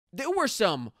there were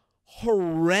some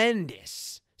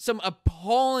horrendous, some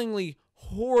appallingly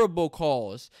horrible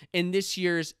calls in this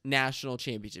year's national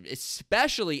championship,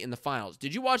 especially in the finals.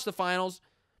 Did you watch the finals?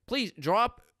 Please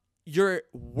drop your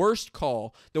worst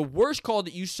call, the worst call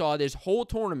that you saw this whole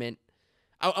tournament.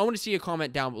 I want to see a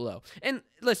comment down below. And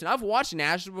listen, I've watched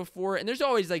nationals before, and there's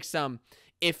always like some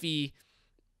iffy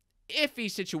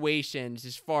situations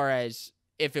as far as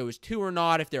if it was two or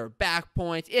not, if there were back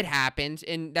points. It happens,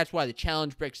 and that's why the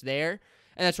challenge brick's there,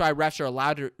 and that's why refs are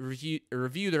allowed to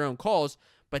review their own calls.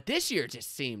 But this year it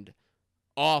just seemed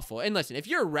awful. And listen, if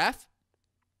you're a ref,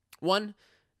 one,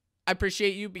 I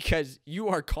appreciate you because you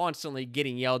are constantly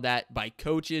getting yelled at by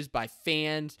coaches, by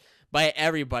fans, by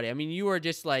everybody. I mean, you are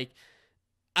just like,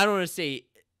 I don't want to say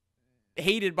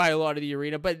hated by a lot of the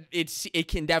arena, but it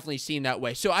can definitely seem that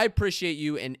way. So I appreciate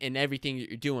you and everything that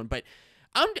you're doing. But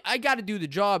I got to do the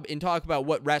job and talk about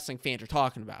what wrestling fans are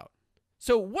talking about.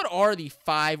 So what are the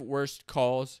 5 worst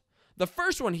calls? The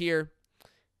first one here,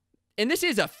 and this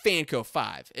is a Fanco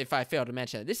 5, if I failed to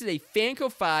mention it. This is a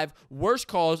Fanco 5 worst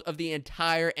calls of the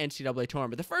entire NCAA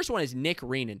tournament. The first one is Nick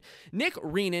Reenan. Nick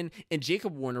Reenan and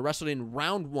Jacob Warner wrestled in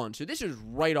round 1. So this is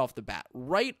right off the bat.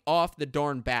 Right off the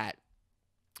darn bat,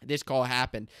 this call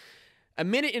happened. A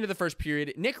minute into the first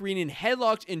period, Nick Reenan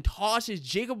headlocks and tosses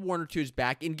Jacob Warner to his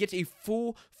back and gets a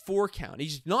full 4 count.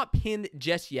 He's not pinned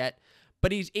just yet,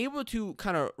 but he's able to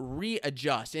kind of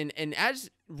readjust. And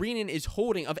as Reenan is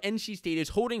holding, of NC State, is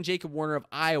holding Jacob Warner of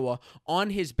Iowa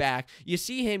on his back, you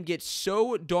see him get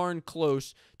so darn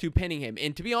close to pinning him.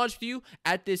 And to be honest with you,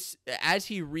 at this, as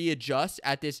he readjusts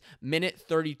at this minute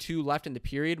 32 left in the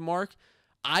period mark,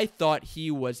 I thought he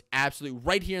was absolutely,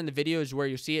 right here in the video is where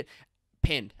you see it,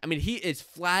 pinned. I mean, he is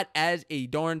flat as a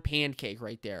darn pancake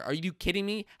right there. Are you kidding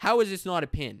me? How is this not a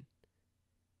pin?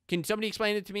 Can somebody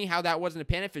explain it to me how that wasn't a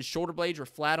pin if his shoulder blades were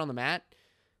flat on the mat?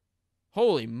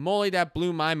 Holy moly, that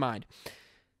blew my mind.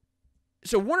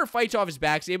 So Warner fights off his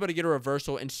back, is able to get a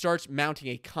reversal, and starts mounting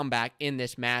a comeback in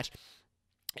this match.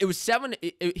 It was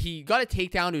he got a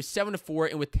takedown. It was 7-4,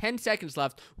 and with 10 seconds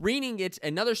left, Reenan gets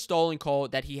another stalling call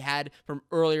that he had from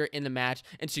earlier in the match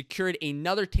and secured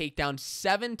another takedown.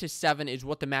 7-7 is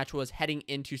what the match was heading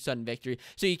into sudden victory.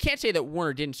 So you can't say that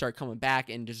Warner didn't start coming back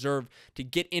and deserve to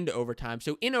get into overtime.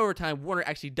 So in overtime, Warner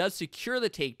actually does secure the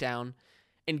takedown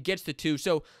and gets the 2.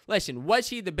 So listen, was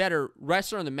he the better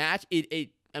wrestler in the match?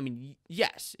 I mean,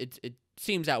 yes, it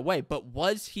seems that way. But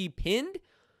was he pinned?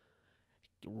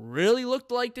 Really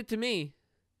looked like it to me,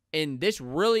 and this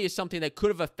really is something that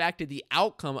could have affected the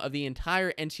outcome of the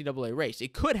entire NCAA race.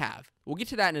 It could have. We'll get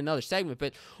to that in another segment,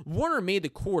 but Warner made the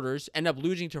quarters, ended up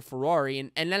losing to Ferrari,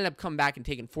 and ended up coming back and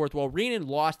taking 4th, while Reenan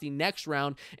lost the next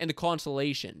round in the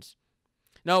consolations.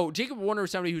 Now, Jacob Warner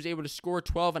was somebody who was able to score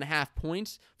 12.5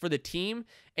 points for the team,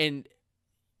 and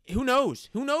who knows?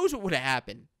 Who knows what would have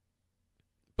happened?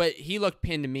 But he looked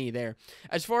pinned to me there.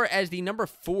 As far as the number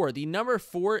 4,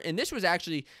 and this was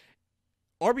actually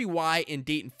RBY and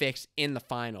Dayton Fix in the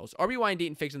finals. RBY and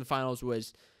Dayton Fix in the finals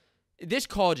was, this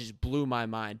call just blew my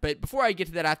mind. But before I get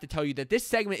to that, I have to tell you that this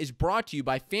segment is brought to you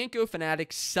by Fanco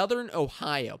Fanatics Southern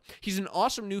Ohio. He's an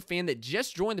awesome new fan that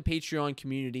just joined the Patreon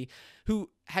community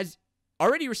who has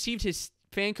already received his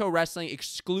Fanco Wrestling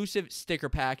exclusive sticker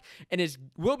pack and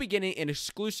will be getting an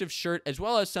exclusive shirt as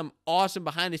well as some awesome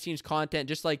behind-the-scenes content,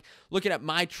 just like looking at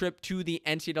my trip to the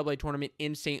NCAA tournament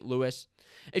in St. Louis.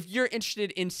 If you're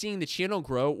interested in seeing the channel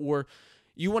grow or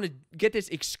you want to get this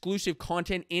exclusive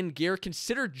content and gear,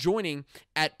 consider joining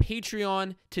at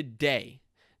Patreon today.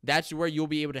 That's where you'll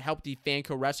be able to help the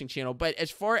Fanco Wrestling channel. But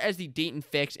as far as the Dayton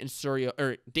Fix and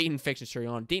Dayton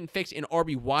Fix and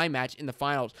RBY match in the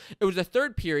finals, it was the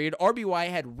 3rd period. RBY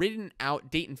had ridden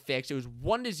out Dayton Fix. It was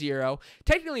 1-0.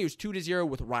 Technically, it was 2-0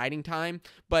 with riding time,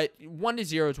 but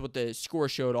 1-0 is what the score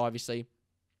showed, obviously.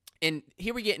 And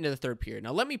here we get into the 3rd period.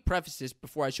 Now, let me preface this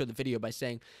before I show the video by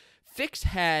saying Fix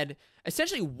had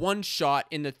essentially one shot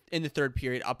in the 3rd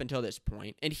period up until this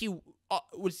point, and he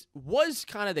was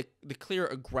kind of the clear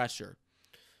aggressor.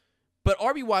 But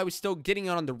RBY was still getting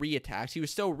on the reattacks. He was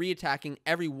still reattacking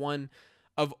every one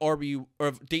of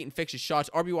Dayton Fix's shots.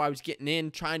 RBY was getting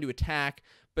in, trying to attack,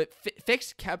 but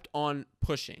Fix kept on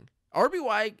pushing.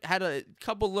 RBY had a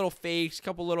couple little fakes,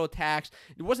 couple little attacks.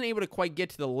 He wasn't able to quite get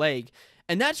to the leg,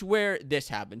 and that's where this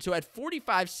happened. So at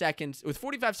 45 seconds, with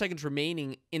 45 seconds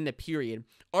remaining in the period,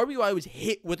 RBY was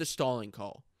hit with a stalling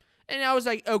call. And I was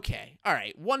like, okay, all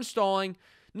right, one stalling,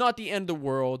 not the end of the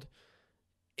world.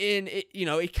 And,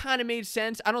 it kind of made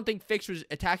sense. I don't think Fix was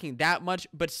attacking that much,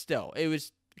 but still,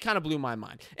 it kind of blew my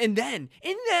mind. And then,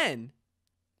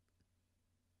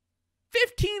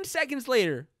 15 seconds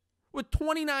later, with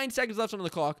 29 seconds left on the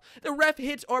clock. The ref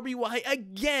hits RBY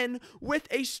again with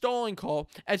a stalling call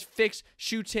as Fix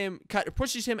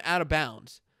pushes him out of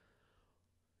bounds.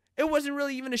 It wasn't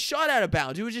really even a shot out of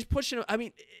bounds. It was just pushing him. I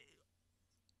mean,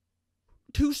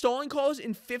 2 stalling calls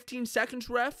in 15 seconds,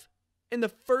 ref, in the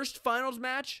first finals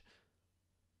match.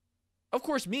 Of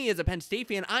course, me as a Penn State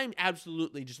fan, I'm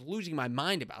absolutely just losing my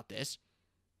mind about this.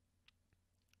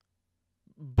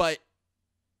 But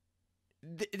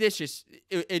it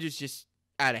is just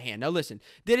out of hand. Now listen,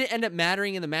 did it end up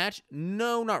mattering in the match?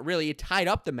 No, not really. It tied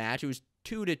up the match. It was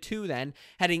 2-2 then,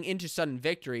 heading into sudden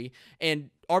victory,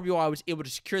 and RBY was able to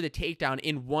secure the takedown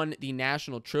and won the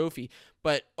national trophy.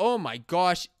 But oh my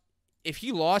gosh, if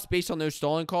he lost based on those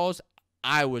stalling calls,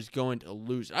 I was going to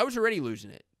lose it. I was already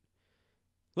losing it.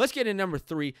 Let's get into number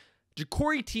 3,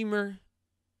 Ja'Cory Teamer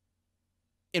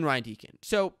and Ryan Deacon.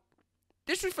 So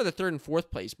this was for the 3rd and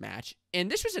 4th place match, and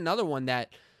this was another one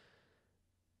that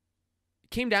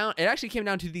came down. It actually came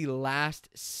down to the last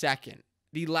second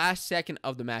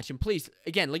of the match. And please,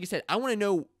 again, like I said, I want to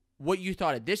know what you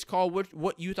thought of this call,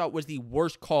 what you thought was the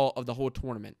worst call of the whole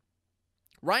tournament.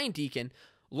 Ryan Deacon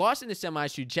lost in the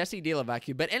semis to Jesse De La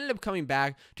Vecchia, but ended up coming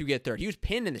back to get 3rd. He was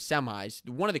pinned in the semis,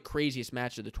 one of the craziest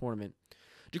matches of the tournament.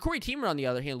 Ja'Cory Teamer, on the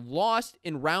other hand, lost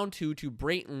in round 2 to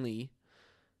Brayton Lee.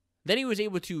 Then he was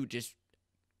able to just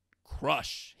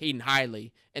crush Hayden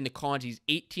Hidlay in the Contis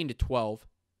 18-12.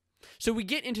 So we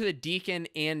get into the Deacon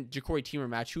and Ja'Cory Teamer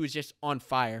match, who is just on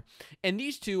fire. And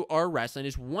these two are wrestling.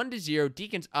 It's 1-0.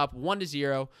 Deacon's up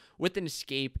 1-0 with an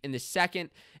escape in the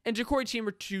second. And Ja'Cory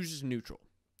Teamer chooses neutral,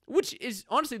 which is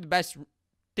honestly the best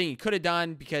thing he could have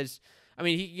done because, I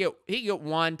mean, he could get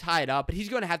one, tie it up, but he's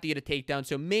going to have to get a takedown,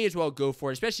 so may as well go for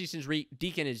it, especially since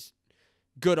Deacon is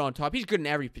good on top. He's good in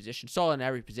every position, solid in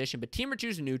every position, but Teamer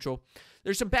chooses neutral.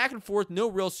 There's some back and forth, no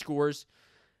real scores.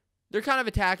 They're kind of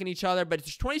attacking each other, but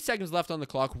there's 20 seconds left on the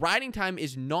clock. Riding time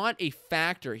is not a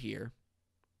factor here.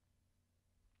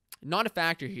 Not a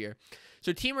factor here.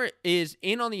 So Teamer is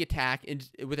in on the attack and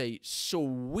with a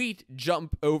sweet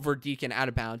jump over Deacon out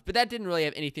of bounds, but that didn't really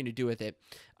have anything to do with it.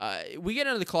 We get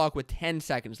under the clock with 10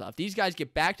 seconds left. These guys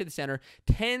get back to the center.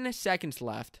 10 seconds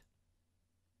left.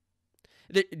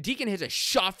 Deacon hits a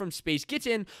shot from space, gets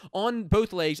in on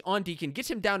both legs on Deacon,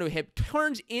 gets him down to a hip,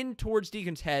 turns in towards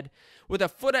Deacon's head with a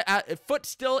foot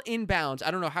still in bounds. I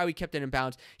don't know how he kept it in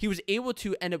bounds. He was able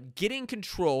to end up getting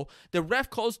control. The ref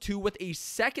calls 2 with a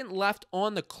second left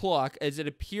on the clock, as it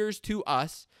appears to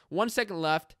us. 1 second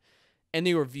left, and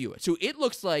they review it. So it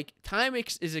looks like time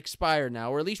is expired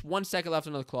now, or at least 1 second left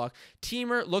on the clock.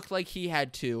 Teamer looked like he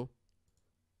had 2.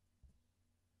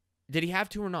 Did he have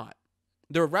 2 or not?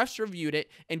 The refs reviewed it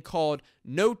and called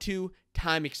no 2,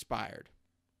 time expired.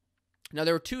 Now,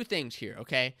 there were 2 things here,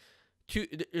 okay?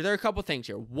 There are a couple things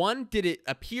here. One, did it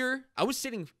appear? I was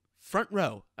sitting front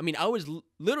row. I mean, I was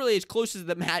literally as close to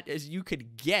the mat as you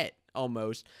could get,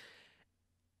 almost.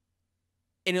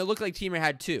 And it looked like Teamer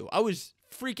had 2. I was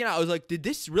freaking out. I was like, did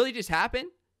this really just happen?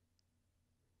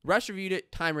 Refs reviewed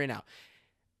it, time ran out.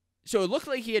 So it looked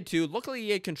like he had 2. Looked like he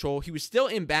had control. He was still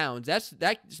in bounds.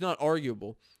 That's not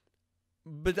arguable.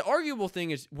 But the arguable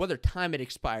thing is whether time had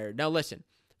expired. Now, listen,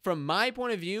 from my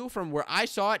point of view, from where I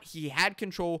saw it, he had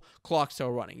control, clock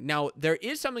still running. Now, there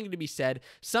is something to be said.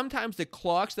 Sometimes the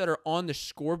clocks that are on the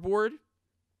scoreboard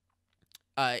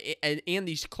and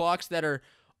these clocks that are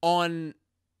on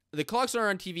the clocks that are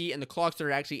on TV and the clocks that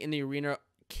are actually in the arena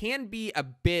can be a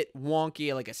bit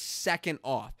wonky, like a second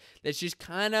off. That's just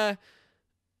kind of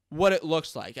what it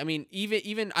looks like. I mean,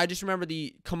 even I just remember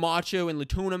the Camacho and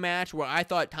Latuna match where I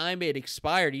thought time had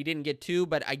expired. He didn't get 2,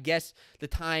 but I guess the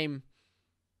time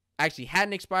actually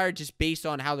hadn't expired just based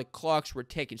on how the clocks were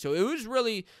ticking. So it was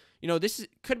really, this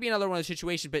could be another one of the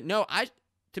situations, but no,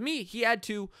 to me, he had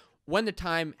 2 when the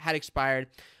time had expired.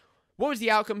 What was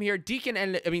the outcome here? Deacon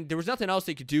there was nothing else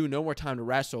they could do, no more time to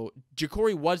wrestle.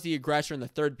 Ja'Cory was the aggressor in the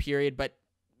 3rd period, but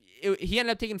he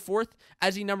ended up taking 4th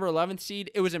as the number 11th seed.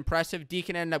 It was impressive.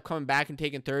 Deacon ended up coming back and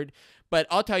taking 3rd. But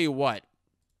I'll tell you what,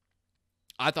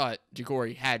 I thought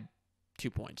Ja'Cory had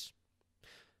 2 points.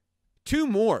 2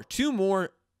 more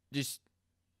just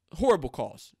horrible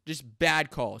calls, just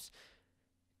bad calls.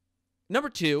 Number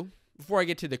 2, before I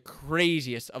get to the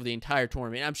craziest of the entire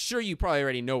tournament, I'm sure you probably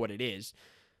already know what it is,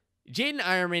 Jaden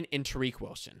Ironman and Tariq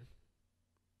Wilson.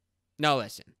 Now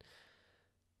listen.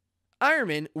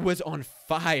 Ironman was on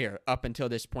fire up until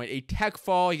this point. A tech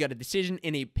fall, he got a decision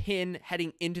and a pin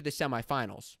heading into the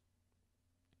semifinals.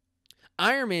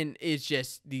 Ironman is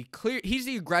just he's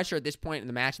the aggressor at this point in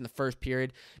the match in the 1st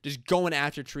period, just going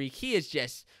after Tariq. He is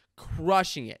just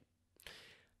crushing it.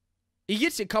 He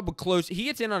gets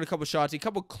in on a couple shots, a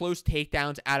couple close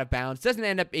takedowns out of bounds.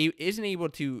 Isn't able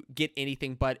to get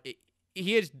anything, but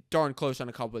he is darn close on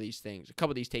a couple of these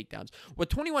takedowns. With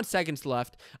 21 seconds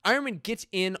left, Ironman gets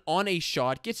in on the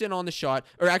shot,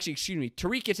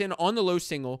 Tariq gets in on the low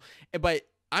single, but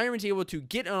Ironman's able to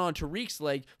get on Tariq's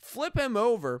leg, flip him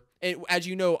over, and as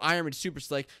you know, Ironman's super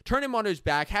slick, turn him onto his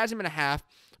back, has him in a half,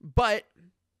 but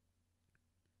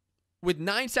with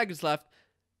 9 seconds left,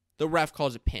 the ref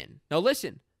calls a pin. Now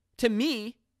listen, to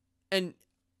me, and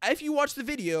if you watch the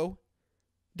video,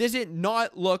 does it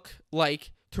not look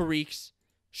like Tariq's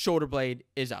shoulder blade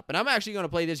is up? And I'm actually going to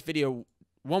play this video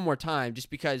one more time just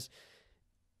because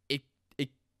it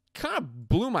kind of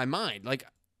blew my mind. Like,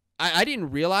 I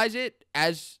didn't realize it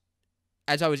as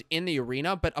I was in the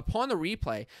arena, but upon the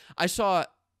replay, I saw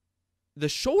the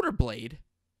shoulder blade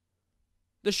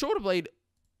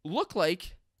look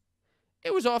like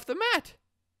it was off the mat.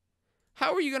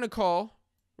 How are you going to call,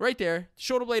 right there,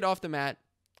 shoulder blade off the mat,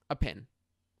 a pin?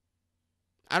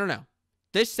 I don't know.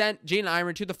 This sent Jaden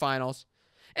Ironman to the finals.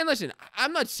 And listen,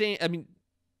 I'm not saying,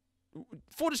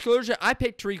 full disclosure, I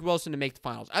picked Tariq Wilson to make the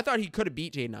finals. I thought he could have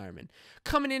beat Jaden Ironman.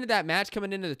 Coming into that match,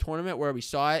 coming into the tournament where we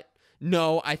saw it,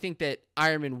 no, I think that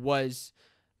Ironman was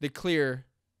the clear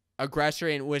aggressor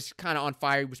and was kind of on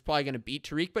fire. He was probably going to beat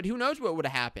Tariq, but who knows what would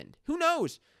have happened? Who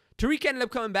knows? Tariq ended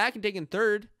up coming back and taking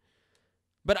third.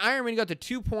 But Ironman got the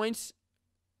 2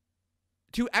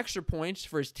 extra points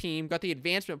for his team, got the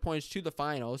advancement points to the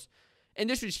finals, and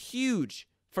this was huge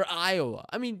for Iowa.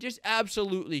 Just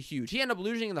absolutely huge. He ended up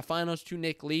losing in the finals to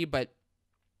Nick Lee, but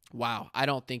wow, I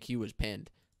don't think he was pinned.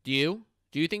 Do you?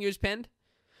 Do you think he was pinned?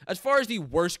 As far as the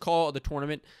worst call of the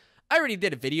tournament, I already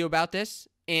did a video about this,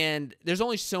 and there's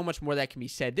only so much more that can be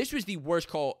said. This was the worst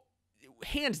call,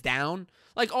 hands down.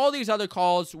 Like, all these other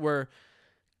calls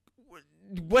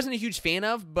wasn't a huge fan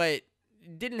of, but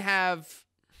didn't have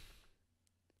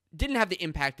the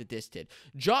impact that this did.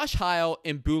 Josh Heil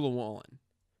and Bula Wallen,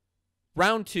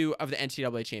 round 2 of the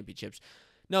NCAA Championships.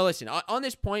 Now, listen, on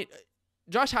this point,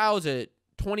 Josh Heil is a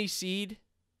 20 seed.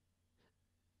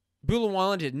 Bula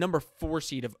Wallen is number 4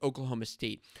 seed of Oklahoma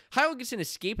State. Heil gets an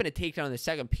escape and a takedown in the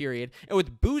second period, and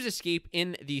with Boo's escape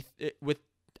with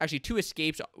actually 2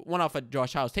 escapes, one off of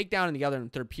Josh Heil's takedown and the other in the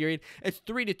third period, it's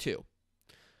 3-2.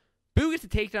 Boo gets a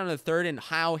takedown in the third, and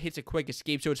Heil hits a quick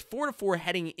escape, so it's 4-4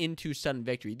 heading into sudden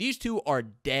victory. These two are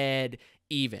dead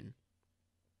even.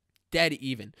 Dead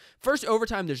even. First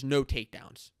overtime, there's no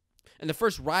takedowns. In the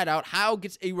first ride out, Heil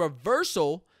gets a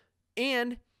reversal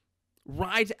and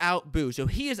rides out Boo, so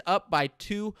he is up by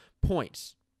 2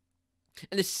 points.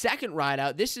 In the second ride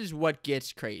out, this is what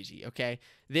gets crazy, okay?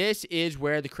 This is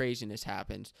where the craziness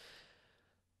happens.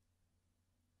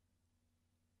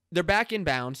 They're back in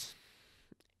bounds,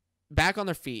 back on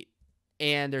their feet,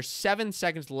 and there's 7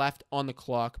 seconds left on the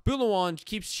clock. Bula Wallen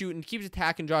keeps shooting, keeps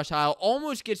attacking Josh Heil,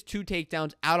 almost gets 2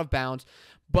 takedowns out of bounds,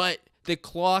 but the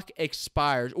clock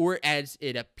expires, or as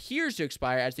it appears to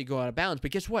expire as they go out of bounds.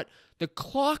 But guess what? The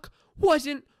clock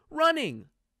wasn't running.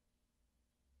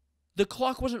 The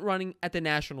clock wasn't running at the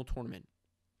national tournament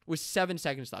with 7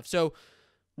 seconds left. So,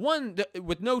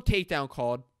 with no takedown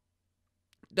called,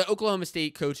 the Oklahoma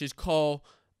State coaches call.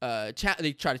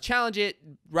 They try to challenge it.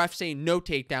 Ref saying no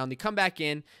takedown. They come back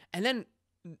in, and then,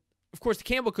 of course, the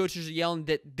Campbell coaches are yelling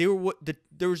that there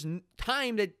was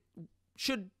time that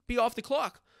should be off the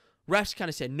clock. Refs kind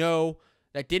of said no,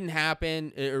 that didn't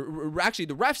happen. Actually,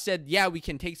 the ref said, yeah, we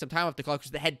can take some time off the clock,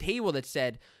 because the head table that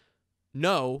said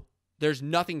no, there's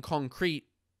nothing concrete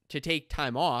to take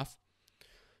time off.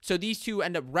 So these two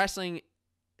end up wrestling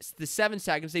the 7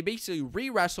 seconds. They basically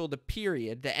re-wrestle the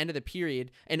period, the end of the period,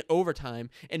 in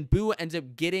overtime, and Boo ends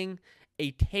up getting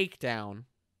a takedown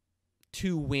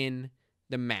to win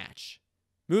the match,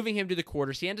 moving him to the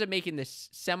quarters. He ends up making the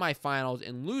semifinals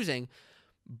and losing,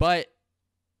 but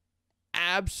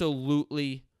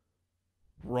absolutely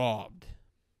robbed.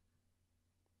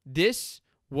 This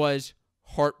was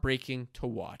heartbreaking to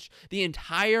watch. The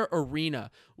entire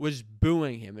arena was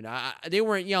booing him, and they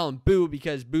weren't yelling boo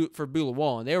for Bula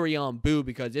Wallen. They were yelling boo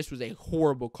because this was a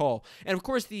horrible call. And of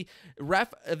course, the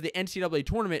ref of the NCAA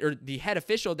tournament, or the head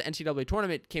official of the NCAA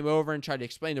tournament, came over and tried to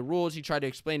explain the rules. He tried to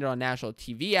explain it on national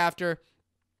TV after.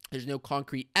 There's no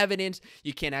concrete evidence.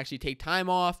 You can't actually take time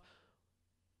off.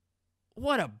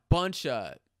 What a bunch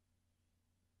of,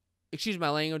 excuse my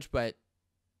language, but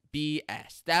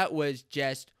BS. That was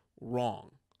just wrong.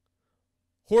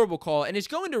 Horrible call, and it's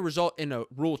going to result in a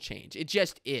rule change. It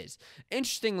just is.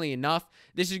 Interestingly enough,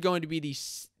 this is going to be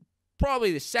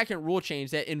probably the second rule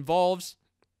change that involves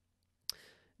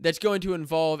that's going to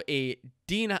involve a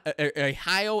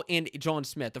Heil and John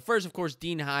Smith. The first, of course,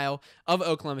 Dean Heil of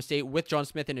Oklahoma State with John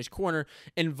Smith in his corner,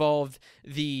 involved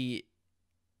the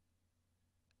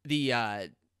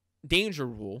danger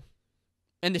rule.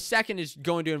 And the second is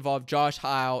going to involve Josh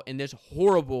Heil in this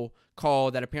horrible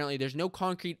call that apparently there's no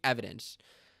concrete evidence.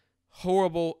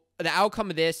 Horrible. The outcome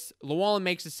of this, Llewellyn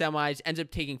makes the semis, ends up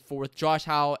taking fourth. Josh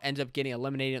Heil ends up getting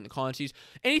eliminated in the Collins Seas.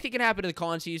 Anything can happen to the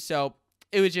Collins Seas, so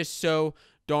it was just so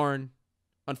darn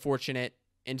unfortunate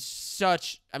and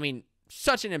such an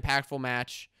impactful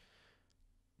match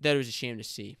that it was a shame to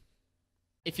see.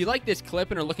 If you like this clip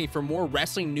and are looking for more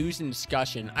wrestling news and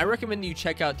discussion, I recommend that you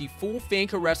check out the full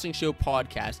Fanco Wrestling Show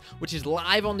podcast, which is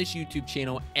live on this YouTube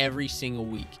channel every single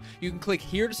week. You can click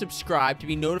here to subscribe to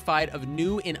be notified of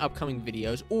new and upcoming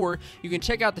videos, or you can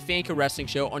check out the Fanco Wrestling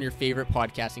Show on your favorite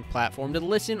podcasting platform to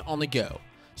listen on the go.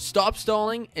 Stop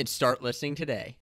stalling and start listening today.